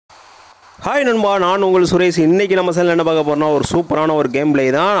Hi நண்பா, நான் உங்கள் சுரேஷ். இன்றைக்கி நம்ம சேனல் என்ன பார்க்க போகிறோம்னா ஒரு சூப்பரான ஒரு கேம் பிளே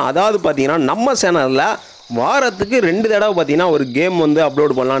தான். அதாவது பார்த்தீங்கன்னா நம்ம சேனலில் வாரத்துக்கு 2 தடவை பார்த்தீங்கன்னா ஒரு கேம் வந்து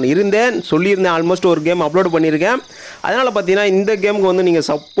அப்லோட் பண்ணலான்னு சொல்லியிருந்தேன். ஆல்மோஸ்ட் ஒரு கேம் அப்லோட் பண்ணியிருக்கேன். அதனால் பார்த்தீங்கன்னா இந்த கேமுக்கு வந்து நீங்கள்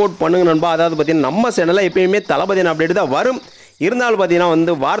சப்போர்ட் பண்ணுங்க நண்பா. அதாவது பார்த்தீங்கன்னா நம்ம சேனலில் எப்பயுமே தளபதி அப்டேட் தான் வரும். இருந்தாலும் பார்த்தீங்கன்னா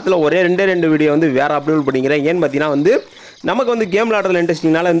வந்து வாரத்தில் ஒரே 2 வீடியோ வந்து வேறு அப்லோட் பண்ணிக்கிறேன். ஏன்னு பார்த்தீங்கன்னா வந்து நமக்கு வந்து கேம் விளாடுறதுல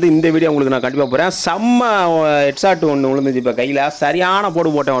இன்ட்ரெஸ்டிங்னால வந்து இந்த வீடியோ உங்களுக்கு நான் கண்டிப்பாக போகிறேன். செம்ம ஹெட்ஷாட் ஒன்று விழுந்துச்சு இப்போ கையில். சரியான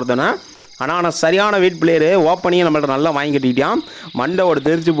போட்டு போட்டேன் ஒருத்தனை. ஆனால் சரியான வெயிட் பிளேயரு ஓப்பனிங் நம்மள்ட்ட நல்லா வாங்கி கட்டிக்கிட்டான். மண்டோட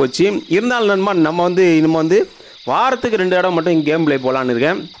தெரிஞ்சு போச்சு. இருந்தாலும் நண்பா நம்ம வந்து இனிமேல் வந்து வாரத்துக்கு 2 தடவை மட்டும் கேம் பிளே போகலான்னு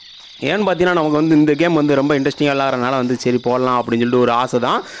இருக்கேன். ஏன்னு பார்த்தீங்கன்னா நமக்கு வந்து இந்த கேம் வந்து ரொம்ப இன்ட்ரெஸ்டிங்காக இல்லாதனால வந்து சரி போடலாம் அப்படின்னு சொல்லிட்டு ஒரு ஆசை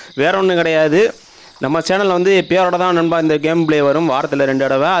தான், வேற ஒன்றும் கிடையாது. நம்ம சேனலில் வந்து பேரோட தான் நண்பா இந்த கேம் பிளே வரும் வாரத்தில் 2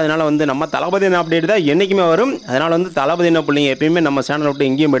 தடவை. அதனால் வந்து நம்ம தளபதி அப்டேட் தான் என்றைக்குமே வரும். அதனால் வந்து தளபதி பிள்ளைங்க எப்பயுமே நம்ம சேனலை விட்டு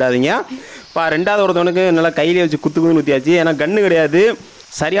எங்கேயும் போயிடாதீங்க. இப்போ 2வது ஒருத்தவனுக்கு நல்லா கையிலே வச்சு குத்துக்குன்னு ஊற்றியாச்சு. ஏன்னா கன்று கிடையாது.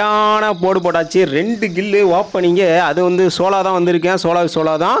 சரியான போடு போட்டாச்சு. 2 கில்லு ஓப்பனிங்கு. அது வந்து சோலா தான் வந்திருக்கேன்.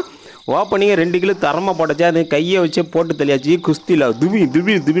 சோலா தான் ஓப்பனிங்கு 2 கில்லு தரமாக போட்டாச்சு. அது கையை வச்சே போட்டு தெளியாச்சு. குஸ்தியில்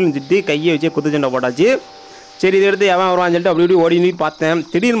துபின்னு சுற்றி கையை வச்சே குத்து சண்டை போட்டாச்சு. சரி இதை எடுத்து எவன் வருவான்னு சொல்லிட்டு அப்படி இப்படி ஓடி பார்த்தேன்.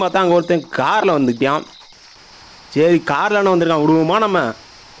 திடீர்னு பார்த்தா அங்கே ஒருத்தன் காரில் வந்துட்டான். சரி காரில் வந்திருக்கான், விடுவோமா நம்ம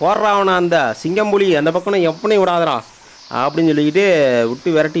போடுறாவனா அந்த சிங்கம்புலி அந்த பக்கம் எப்பனையும் விடாதரா அப்படின்னு சொல்லிக்கிட்டு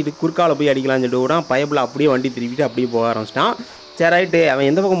விட்டு விரட்டிட்டு குறுக்கால போய் அடிக்கலாம்னு சொல்லிட்டு விடான். பயப்பில் அப்படியே வண்டி திருப்பிட்டு அப்படியே போக ஆரம்பிச்சிட்டான். சரி ரைட்டு, அவன்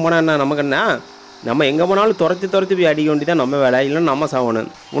எந்த பக்கம் போனான்னா நமக்கு என்ன, நம்ம எங்கே போனாலும் துரத்தி போய் அடிக்க வேண்டி தான் நம்ம வேலை. இல்லைன்னா நம்ம சாவணும்.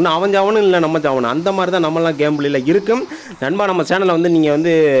 ஒன்று அவன் சாவணும், இல்லை நம்ம சாவணும். அந்த மாதிரி தான் நம்மளாம் கேம் பிள்ளையில் இருக்கும் நண்பா. நம்ம சேனலை வந்து நீங்கள்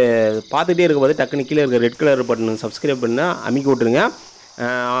வந்து பார்த்துட்டே இருக்கும்போது டக்குனு கீழே இருக்க ரெட் கலர் பட்டன் சப்ஸ்கிரைப் பண்ணி அமைக்கி விட்ருங்க.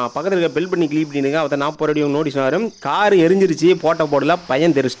 பக்கத்தில் இருக்க பெல் பண்ணி கிளிக் பண்ணிடுங்க. அவற்றை 40 அடி நோட்டீஸ் வரும். கார் எரிஞ்சிருச்சு, போடல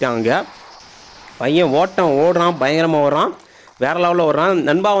பையன் தெரிச்சிட்டாங்க. பையன் ஓடுறான், பயங்கரமாக ஓடுறான், வேறு லெவலில் ஓடுறான்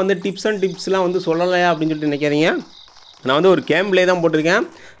நண்பா. வந்து டிப்ஸ்லாம் வந்து சொல்லலையா அப்படின்னு சொல்லிட்டு நினைக்காதீங்க. நான் வந்து ஒரு கேம் பிளே தான் போட்டிருக்கேன்.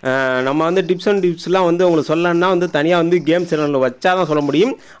 நம்ம வந்து டிப்ஸ்லாம் வந்து உங்களுக்கு சொல்லணும்னா வந்து தனியாக வந்து கேம் சேனலில் வச்சா தான் சொல்ல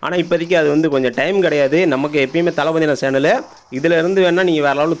முடியும். ஆனால் இப்போதைக்கு அது வந்து கொஞ்சம் டைம் கிடையாது. நமக்கு எப்பயுமே தளபதின சேனலு இதில் இருந்து வேணால் நீங்கள்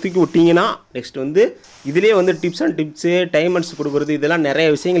வேறு லெவலில் தூக்கி விட்டீங்கன்னா நெக்ஸ்ட் வந்து இதிலே வந்து டிப்ஸு டைமண்ட்ஸ் கொடுக்குறது இதெல்லாம் நிறைய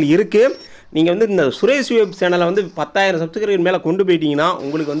விஷயங்கள் இருக்குது. நீங்கள் வந்து இந்த சுரேஷ் வெப் சேனலை வந்து 10,000 சப்ஸ்கிரைபர் மேலே கொண்டு போயிட்டீங்கன்னா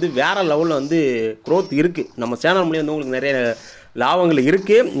உங்களுக்கு வந்து வேறு லெவலில் வந்து க்ரோத் இருக்குது. நம்ம சேனல் மூலியம் வந்து உங்களுக்கு நிறைய லாபங்கள்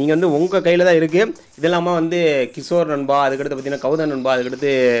இருக்குது. நீங்கள் வந்து உங்கள் கையில் தான் இருக்குது. இது இல்லாமல் வந்து கிஷோர் நண்பா, அதுக்கடுத்து பார்த்தீங்கன்னா கௌதம் நண்பா,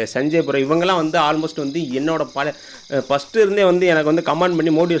 அதுக்கடுத்து சஞ்சய்புரம், இவங்கெல்லாம் வந்து ஆல்மோஸ்ட் வந்து என்னோட ஃபஸ்ட்டு இருந்தே வந்து எனக்கு வந்து கமெண்ட்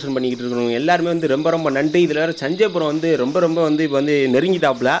பண்ணி மோட்டிவேஷன் பண்ணிக்கிட்டு இருக்கணும். எல்லாருமே வந்து ரொம்ப நன்றி. இதில் வேறு சஞ்சய்புரம் வந்து ரொம்ப வந்து இப்போ வந்து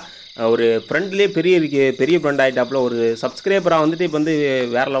நெருங்கிட்டாப்புல. ஒரு ஃப்ரெண்ட்லேயே பெரிய ஃப்ரெண்ட் ஆகிட்டாப்புல. ஒரு சப்ஸ்கிரைபராக வந்துட்டு இப்போ வந்து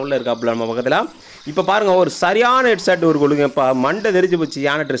வேறு லெவலில் இருக்காப்புல நம்ம பக்கத்தில். இப்போ பாருங்கள், ஒரு சரியான ஹெட்ஷாட் ஒரு கொடுங்க. இப்போ மண்டை தெரிஞ்சு போச்சு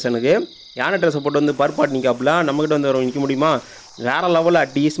யானை ட்ரெஸ்ஸை போட்டு வந்து பர்பாட் நிற்காப்புல. நம்மக்கிட்ட வந்து நிற்க முடியுமா? வேறு லெவலில்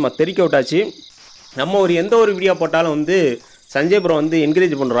அட்லீஸ்ட் தெறிக்க விட்டாச்சு. நம்ம எந்த ஒரு வீடியோ போட்டாலும் வந்து சஞ்சய்புரம் வந்து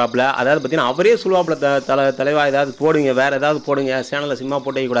என்கரேஜ் பண்ணுறாப்புல. அதாவது பார்த்தீங்கன்னா அவரே சொல்லுவாப்புல, தலைவா ஏதாவது போடுங்க, வேறு ஏதாவது போடுங்க, சேனலில் சிம்மா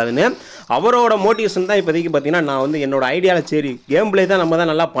போட்டே கூடாதுன்னு. அவரோட மோட்டிவேஷன் தான் இப்போதைக்கு பார்த்தீங்கன்னா நான் வந்து என்னோட ஐடியாவில் சரி கேம் பிளே தான் நம்ம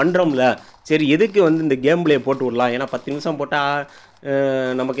தான் நல்லா பண்ணுறோம்ல, சரி எதுக்கு வந்து இந்த கேம் பிளே போட்டு விடலாம். ஏன்னா 10 நிமிஷம்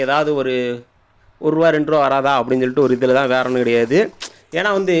போட்டால் நமக்கு ஏதாவது ஒரு ரூபா 2 ரூபா வராதா அப்படின்னு சொல்லிட்டு ஒரு இதில் தான், வேற ஒன்றும் கிடையாது.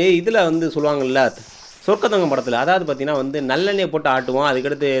 ஏன்னா வந்து இதில் வந்து சொல்லுவாங்கள்ல சொர்க்கத்தங்கம் படத்தில், அதாவது பார்த்தீங்கன்னா வந்து நல்லெண்ணெயை போட்டு ஆட்டுவான்,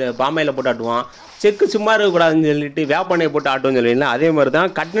 அதுக்கடுத்து பாமாயில் போட்டு ஆட்டுவான், செக்கு சும்மா இருக்கக்கூடாதுன்னு சொல்லிட்டு வேப்பெண்ணெயை போட்டு ஆட்டுவோன்னு சொல்லிங்களா. அதே மாதிரி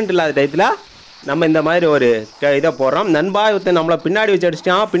தான் கண்டென்ட் இல்லாத டயத்தில் நம்ம இந்த மாதிரி ஒரு இதை போடுறோம். நண்பா இவத்தை நம்மளை பின்னாடி வச்சு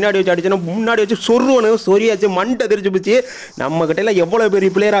அடிச்சோன்னா முன்னாடி வச்சு சொரியாச்சு மண்டை தெரிஞ்சு போச்சு. நம்மக்கிட்ட எவ்வளோ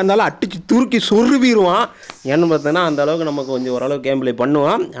பெரிய பிளேயராக இருந்தாலும் அடிச்சு துருக்கி சொருவிடுவான். ஏன்னு பார்த்தோன்னா அந்த அளவுக்கு நமக்கு கொஞ்சம் ஓரளவுக்கு கேம் பிளே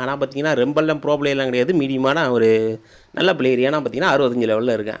பண்ணுவான். ஆனால் பார்த்தீங்கன்னா ரொம்பலாம் ப்ரோ பிளேயர்லாம் கிடையாது, மீடியமான ஒரு நல்ல பிளேயர். ஏன்னா பார்த்தீங்கன்னா 65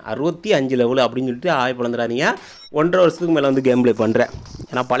 லெவலில் இருக்கேன். 65 லெவலு அப்படின்னு சொல்லிட்டு பிளந்துடாதீங்க. 1.5 வருஷத்துக்கு மேலே வந்து கேம் பிளே பண்ணுறேன்.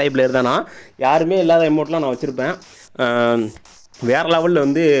 ஏன்னா பழைய பிளேயர் தான் நான். யாருமே இல்லாத எமௌண்ட்லாம் நான் வச்சுருப்பேன். வேறு லெவலில்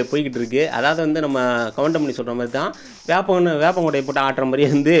வந்து போய்கிட்டு இருக்குது. அதாவது வந்து நம்ம கமெண்ட் பண்ணி சொல்கிற மாதிரி தான் வேப்பங்கொட்டையை போட்டு ஆட்டுற மாதிரியே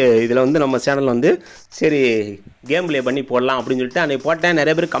வந்து இதில் வந்து நம்ம சேனலில் வந்து சரி கேம் பிளே பண்ணி போடலாம் அப்படின்னு சொல்லிட்டு அன்றைக்கி போட்டேன்.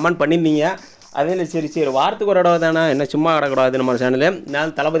 நிறைய பேர் கமெண்ட் பண்ணியிருந்தீங்க. அதே சரி வாரத்துக்கு ஒரு தடவை தானே, என்ன சும்மா கிடக்கூடாது நம்ம சேனலு.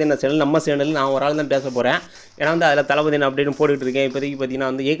 நான் தளபதி சேனல் நம்ம சேனல் நான் ஒரு ஆள் தான் பேச போகிறேன். ஏன்னா வந்து அதில் தளபதி அப்படின்னு போட்டுக்கிட்டு இருக்கேன். இப்போதைக்கு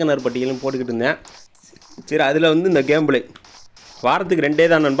பார்த்தீங்கன்னா வந்து இயக்குனர் பட்டியலும் போட்டுக்கிட்டு இருந்தேன். சரி அதில் வந்து இந்த கேம் பிளே வாரத்துக்கு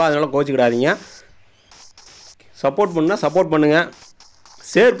 2 தான் நண்பா. அதனால் கோச்சிக்கிடாதீங்க. சப்போர்ட் பண்ணுங்கள்,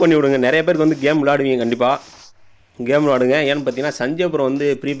 ஷேர் பண்ணி விடுங்க. நிறைய பேருக்கு வந்து கேம் விளாடுவீங்க, கண்டிப்பாக கேம் விளாடுங்க. ஏன்னு பார்த்தீங்கன்னா சஞ்சய்புரம் வந்து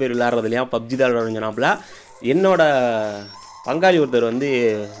ஃப்ரீ ஃபயர் விளாட்றது இல்லையா, பப்ஜி தான் விளாடுன்னு சொன்னாப்புல. என்னோட பங்காளி ஒருத்தர் வந்து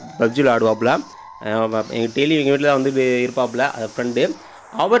பப்ஜி விளாடுவாப்புல. எங்கள் டெய்லி எங்கள் வீட்டில் வந்து இருப்பாப்புல, அது ஃப்ரெண்டு.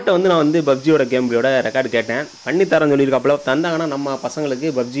 அவர்கிட்ட வந்து நான் வந்து பப்ஜியோட கேம் பிளேயோட ரெக்கார்டு கேட்டேன். பண்ணித்தரேன்னு சொல்லியிருக்காப்புல. தந்தாங்கன்னா நம்ம பசங்களுக்கு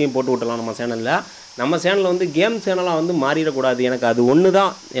பப்ஜியும் போட்டு விட்டலாம் நம்ம சேனலில். நம்ம சேனலில் வந்து கேம் சேனலாக வந்து மாறிடக்கூடாது. எனக்கு அது ஒன்று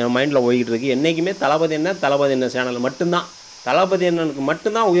தான் என் மைண்டில் போய்கிட்டு இருக்குது. என்றைக்குமே தளபதி என்ன சேனல் மட்டும்தான். தளபதி அண்ணனுக்கு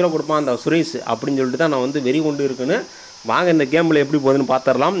மட்டும்தான் உயிரை கொடுப்பான் அந்த சுரேஷ் அப்படின்னு சொல்லிட்டு தான் நான் வந்து வெறி கொண்டு இருக்குன்னு. வாங்க இந்த கேமில் எப்படி போகுதுன்னு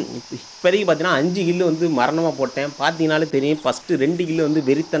பார்த்துடலாம். இப்போதைக்கு பார்த்தீங்கன்னா 5 கில்லு வந்து மரணமாக போட்டேன். பார்த்தீங்கனாலே தெரியும். ஃபஸ்ட்டு 2 கில்லு வந்து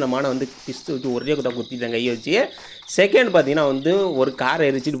வெறித்தனமான வந்து பிஸ்து வச்சு ஒரே குத்தா குத்திட்டேன் கையை வச்சு. செகண்ட் பார்த்தீங்கன்னா வந்து ஒரு காரை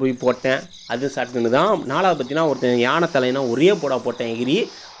எரிச்சிட்டு போய் போட்டேன், அது சட்டுன்னு தான். 4வது பார்த்தீங்கன்னா ஒருத்தன் யானை தலைனா ஒரே போட்டேன் எகிரி.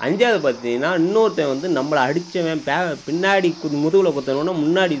 5வது பார்த்தீங்கன்னா இன்னொருத்தன் வந்து நம்மளை அடித்தவன் பின்னாடி முதுகில் குத்தணுன்னா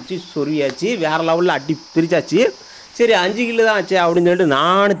முன்னாடி வச்சு சொருவியாச்சு, வேறு லெவலில் அடி பிரிச்சாச்சு. சரி 5 கிலோ தான் ஆச்சு அப்படின்னு சொல்லிட்டு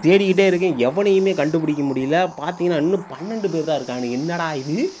நானும் தேடிக்கிட்டே இருக்கேன், எவனையுமே கண்டுபிடிக்க முடியல. பார்த்தீங்கன்னா இன்னும் 12 பேர் தான் இருக்காங்க. என்னடா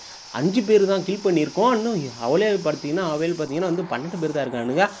இது 5 பேர் தான் கில் பண்ணியிருக்கோம், இன்னும் அவையில் பார்த்தீங்கன்னா வந்து 12 பேர் தான்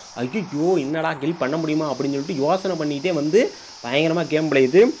இருக்கானுங்க. ஐயோ என்னடா கில் பண்ண முடியுமா அப்படின்னு சொல்லிட்டு யோசனை பண்ணிக்கிட்டே வந்து பயங்கரமாக கேம்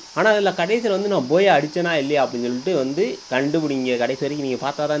பிளேயுது. ஆனால் அதில் கடைசியில் வந்து நான் போய் அடித்தேனா இல்லையா அப்படின்னு சொல்லிட்டு வந்து கண்டுபிடிங்க. கடைசி வரைக்கும் நீங்கள்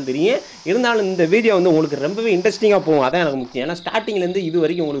பார்த்தா தான் தெரியும். இருந்தாலும் இந்த வீடியோ வந்து உங்களுக்கு ரொம்பவே இன்ட்ரெஸ்டிங்காக போகும், அதான் எனக்கு முக்கியம். ஏன்னா ஸ்டார்டிங்லேருந்து இது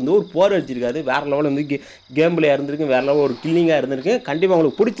வரைக்கும் உங்களுக்கு வந்து ஒரு போர் அடிச்சிருக்காது. வேறு லெவலில் வந்து கேம் பிளேயாக இருந்திருக்கு, வேறு லெவலில் ஒரு கில்லிங்காக இருந்திருக்கு. கண்டிப்பாக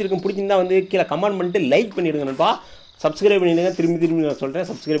உங்களுக்கு பிடிச்சிருந்தா வந்து கீழே கமெண்ட் பண்ணிட்டு லைக் பண்ணிவிடுங்க நண்பா. சப்ஸ்கிரைப் பண்ணிவிடுங்க. திரும்பி நான் சொல்கிறேன்,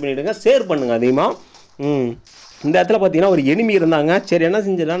 சப்ஸ்கிரைப் பண்ணிவிடுங்க, ஷேர் பண்ணுங்கள் அதிகமாக. இந்த இடத்துல பார்த்தீங்கன்னா ஒரு எனிமி இருந்தாங்க. சரி என்ன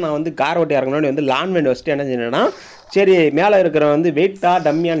செஞ்சேன்னா, நான் வந்து கார் ஓட்டி இறங்கினோடனே வந்து லான்வெண்ட் வச்சுட்டு என்ன செஞ்சேன்னா, சரி மேலே இருக்கிற வந்து வெயிட்டா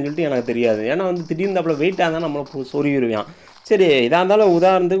டம்மியான்னு சொல்லிட்டு எனக்கு தெரியாது. ஏன்னா வந்து திடீர்னு அப்போ வெயிட்டாக இருந்தால் நம்மளை சொருவிடுவான். சரி இதாக இருந்தாலும்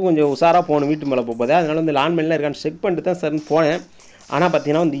உதாரணத்துக்கு கொஞ்சம் உஷாராக போகணும் வீட்டு மேலே போகும்போது. அதனால வந்து லான்வெண்ட்லாம் இருக்கான்னு செக் பண்ணிட்டு தான் சரின்னு போனேன். ஆனால்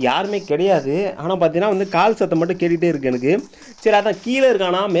பார்த்தீங்கன்னா வந்து யாருமே கிடையாது. ஆனால் பார்த்தீங்கன்னா வந்து கால் சத்தம் மட்டும் கேட்டுகிட்டே இருக்குது எனக்கு. சரி அதான் கீழே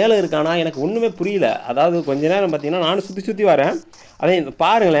இருக்கானா மேலே இருக்கானா எனக்கு ஒன்றுமே புரியல. அதாவது கொஞ்ச நேரம் பார்த்தீங்கன்னா நானும் சுற்றி வரேன். அதே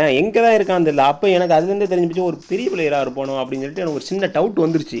பாருங்களேன் எங்கே தான் இருக்கான்னு தெரியல. அப்போ எனக்கு அதுலேருந்தே தெரிஞ்சிச்சு ஒரு பெரிய பிளேயராக இருப்போம் அப்படின்னு சொல்லிட்டு எனக்கு ஒரு சின்ன டவுட்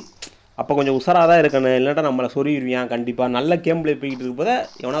வந்துருச்சு. அப்போ கொஞ்சம் உஷாராக தான் இருக்கணும், இல்லைன்னா நம்மளை சொருவிடுவான் கண்டிப்பாக. நல்ல கேம் பிளே போய்கிட்டு இருப்போத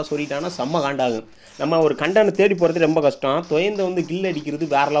எவனா சொருவிட்டானா செம்ம காண்டாகும். நம்ம ஒரு கண்டென்ட் தேடி போகிறது ரொம்ப கஷ்டம். தொயந்த வந்து கில் அடிக்கிறது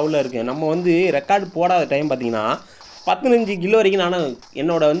வேறு லெவலில் இருக்குது. நம்ம வந்து ரெக்கார்டு போடாத டைம் பார்த்தீங்கன்னா 15 கிலோ வரைக்கும் நான்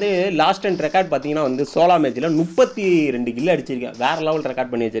என்னோட வந்து லாஸ்ட் அண்ட் ரெக்கார்ட் பார்த்தீங்கன்னா வந்து 16 மேட்ச்சில் 32 கிலோ அடிச்சிருக்கேன். வேறு லெவல்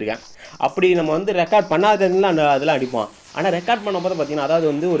ரெக்கார்ட் பண்ணி வச்சுருக்கேன். அப்படி நம்ம வந்து ரெக்கார்ட் பண்ணாததுலாம் அதெல்லாம் அடிப்போம். ஆனால் ரெக்கார்ட் பண்ணும்போது பார்த்தீங்கன்னா அதாவது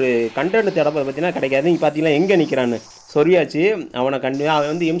வந்து ஒரு கண்டென்ட் தேடப்போ பார்த்தீங்கன்னா கிடைக்காது. நீங்கள் பார்த்தீங்கன்னா எங்கே நிற்கிறான்னு சொரியாச்சு. அவனை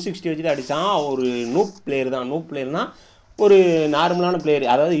அவன் வந்து M60 வச்சுட்டு அடித்தான். ஒரு நூப் பிளேயர்னால் ஒரு நார்மலான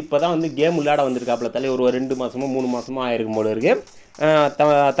பிளேயர். அதாவது இப்போ தான் வந்து கேம் விளையாட வந்திருக்காப்புல தலைவர். ஒரு 2 மாதமோ 3 மாதமோ ஆயிருக்கும் போல இருக்குது.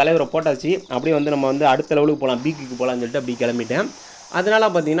 தலைவரை போட்டாச்சு. அப்படியே வந்து நம்ம வந்து அடுத்த லெவலுக்கு போகலாம், பீக்குக்கு போகலான்னு சொல்லிட்டு அப்படி கிளம்பிட்டேன். அதனால்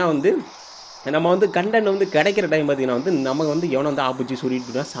பார்த்தீங்கன்னா வந்து நம்ம வந்து கண்டென்ட் வந்து கிடைக்கிற டைம் பார்த்தீங்கன்னா வந்து நமக்கு வந்து எவனை வந்து ஆப்போச்சு சொல்லிட்டு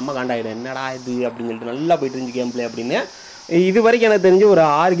இருக்கோம், செம்ம காண்டாயிடும். என்னடா இது அப்படின்னு சொல்லிட்டு நல்லா போயிட்டு இருந்துச்சு கேம் பிளே அப்படின்னு. இது வரைக்கும் எனக்கு தெரிஞ்சு ஒரு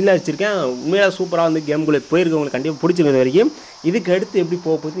 6 கிலோ அடிச்சிருக்கேன். உண்மையாக சூப்பராக வந்து கேம்குள்ளே போயிருக்கவங்களுக்கு கண்டிப்பாக பிடிச்சிருந்தது வரைக்கும். இதுக்கு அடுத்து எப்படி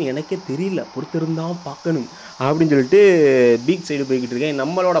போக போகுதுன்னு எனக்கே தெரியல, பொறுத்திருந்தான் பார்க்கணும் அப்படின்னு சொல்லிட்டு பீக் சைடு போய்கிட்டு இருக்கேன்.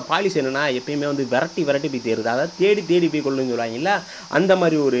 நம்மளோட பாலிசி என்னென்னா எப்பயுமே வந்து விரட்டி போய் தேடுது. அதாவது தேடி போய் கொள்ளுன்னு சொல்லுவாங்கல்ல, அந்த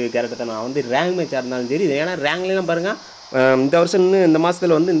மாதிரி ஒரு கேரக்டர் தான் நான் வந்து ரேங்க் மேட்சாக இருந்தாலும் சரி. ஏன்னா ரேங்க்லாம் பாருங்கள் இந்த வருஷம் இன்னும் இந்த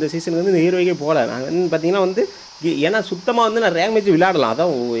மாதத்தில் வந்து இந்த சீசனுக்கு வந்து இந்த ஹீரோய்க்கே போகல. நான் வந்து பார்த்தீங்கன்னா வந்து ஏன்னா சுத்தமாக வந்து நான் ரேங்க் மேட்ச் விளையாடலாம்.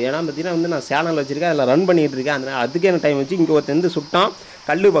 அதான் ஏன்னா பார்த்தீங்கன்னா வந்து நான் சேனல் வச்சுருக்கேன், அதில் ரன் பண்ணிகிட்டு இருக்கேன். அதனால் அதுக்கு எனக்கு டைம் வச்சு இங்கே ஒருத்தன் வந்து சுட்டான்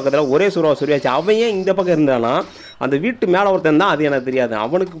கல் பக்கத்தில் ஒரே சொருவாச்சு. அவன் ஏன் இந்த பக்கம் இருந்தானா, அந்த வீட்டு மேலே ஒருத்தன் தான், அது எனக்கு தெரியாது.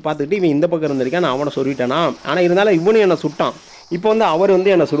 அவனுக்கு பார்த்துக்கிட்டு இவன் இந்த பக்கம் இருந்திருக்கேன், நான் அவனை சொல்லிட்டானா. ஆனால் இருந்தாலும் இவனும் என்னை சுட்டான். இப்போ வந்து அவர்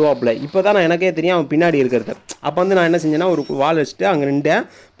வந்து என்னை சுடுவாப்பில். இப்போ தான் நான் எனக்கே தெரியும் அவன் பின்னாடி இருக்கிறது. அப்போ வந்து நான் என்ன செஞ்சேன்னா ஒரு வால் வச்சுட்டு அங்கே நின்றேன்.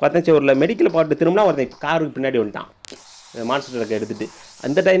 பார்த்தேன் ஒரு மெடிக்கல் பாட்டு திரும்பினா ஒருத்தன் காருக்கு பின்னாடி வந்துட்டான் மான்ஸ்டர் ட்ரக் எடுத்துகிட்டு.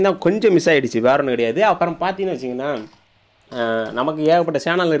 அந்த டைம் தான் கொஞ்சம் மிஸ் ஆகிடுச்சு, வேறு ஒன்றும் கிடையாது. அப்புறம் பார்த்தீங்கன்னு வச்சிங்கன்னா நமக்கு ஏகப்பட்ட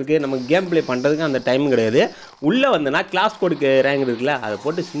சேனல் இருக்குது, நமக்கு கேம் ப்ளே பண்ணுறதுக்கு அந்த டைம் கிடையாது. உள்ளே வந்தேன்னா கிளாஸ் கோடுக்கு ரேங்க் இருக்குல்ல, அதை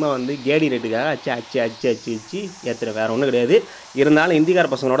போட்டு சும்மா வந்து கேடி ரேட்டுக்காக அச்சு ஏற்றுற வேறு ஒன்றும் கிடையாது. இருந்தாலும் இந்திக்கார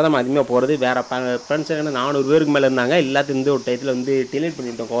பசங்களோட நம்ம அதிகமாக போகிறது. வேறு ஃப்ரெண்ட்ஸ் 400 பேருக்கு மேலே இருந்தாங்க. எல்லாத்தையும் வந்து ஒரு டயத்தில் வந்து டிலீட்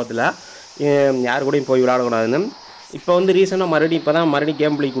பண்ணிட்டோம் கோவத்தில், யார் கூடயும் போய் விளையாடக்கூடாதுன்னு. இப்போ வந்து ரீசெண்டாக மறுபடியும்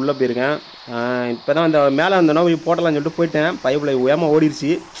கேம் பிளேக்கு உள்ளே போயிருக்கேன். இப்போ தான் அந்த மேலே அந்த போய் போட்டலாம்னு சொல்லிட்டு போயிட்டேன். பைப்பில் உயரமாக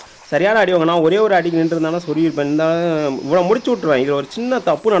ஓடிடுச்சு. சரியான அடி வாங்கினா ஒரே ஒரு அடிக்கு நின்றுருந்தாலும் சொல்லியிருப்பேன். இருந்தாலும் இவ்வளோ முடிச்சு விட்ருவேன். இதில் ஒரு சின்ன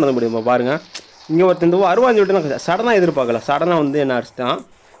தப்பு நடந்து முடியுமா பாருங்கள். இங்கே ஒருத்தர் அருவான்னு சொல்லிட்டு நான் சடனாக எதிர்பார்க்கல, சடனாக வந்து என்ன அடிச்சிட்டான்.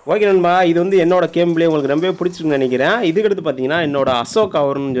 ஓகே நண்பா, இது வந்து என்னோட கேம் பிளே உங்களுக்கு ரொம்பவே பிடிச்சிருக்குன்னு நினைக்கிறேன். இதுக்கடுத்து பார்த்தீங்கன்னா என்னோட அசோக்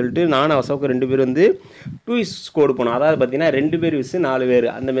அவர்னு சொல்லிட்டு நானும் அசோக் 2 பேர் வந்து 2 ஸ்கோடு போனோம். அதாவது பார்த்தீங்கன்னா 2 பேர் விஸ் 4 பேர்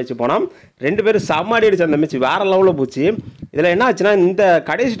அந்த மேட்ச் போனோம். 2 பேர் சமாடி அடிச்சு அந்த மேட்ச் வேறு லெவலில் போச்சு. இதில் என்ன ஆச்சுன்னா இந்த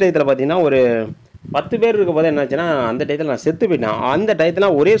கடைசி டயத்தில் பார்த்தீங்கன்னா ஒரு 10 பேர் இருக்க போது என்ன ஆச்சுன்னா அந்த டயத்தில் நான் செத்து போயிட்டேன். அந்த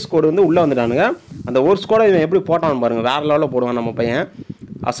டயத்தில் ஒரே ஸ்கோடு வந்து உள்ளே வந்துட்டானுங்க. அந்த ஒரு ஸ்கோடை இவன் எப்படி போட்டான்னு பாருங்கள், வேறு லெவலில் போடுவான் நம்ம பையன்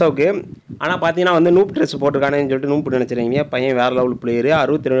அசோக்கு. ஆனால் பார்த்தீங்கன்னா வந்து நூப் ட்ரெஸ் போட்டிருக்கானேன்னு சொல்லிட்டு நூப்பு நினச்சிருக்கீங்க. பையன் வேறு லெவல் பிளேயரு.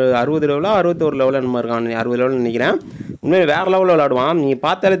 60 லெவலில் 61 லெவலில் நம்ம இருக்கான், 60 லெவலில் நினைக்கிறேன். உண்மையிலே வேறு லெவலில் விளையாடுவான். நீங்கள்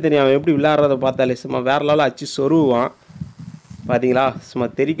பார்த்தாலே தெரியும் அவன் எப்படி விளையாடுறத பார்த்தாலே சும்மா வேறு லெவலில் அச்சு சொருவான். பார்த்தீங்களா, சும்மா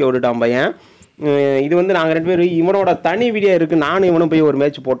தெறிக்க விட்டுட்டான் பையன். இது வந்து நாங்கள் 2 பேர் இவனோட தனி வீடியோ இருக்குது. நானும் இவனும் போய் ஒரு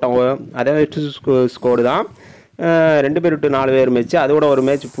மேட்ச் போட்டோம். அதே ஸ்கோடு தான். 2 பேர் விட்டு 4 பேர் மேட்ச், அதோட ஒரு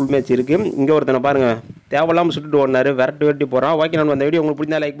மேட்ச் ஃபுல் மேட்ச் இருக்குது. இங்கே ஒருத்தனை பாருங்கள் தேவையில்லாமல் சுட்டுட்டு ஓடினாரு, விரட்டி போகிறான். ஓகே, நம்ம அந்த வீடியோ உங்களுக்கு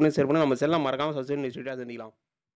பிடிச்சா லைக் பண்ணி ஷேர் பண்ணி நம்ம செல்லாம் மறக்காமல் சப்ஸ்கிரைப் பண்ணி சந்திக்கலாம்.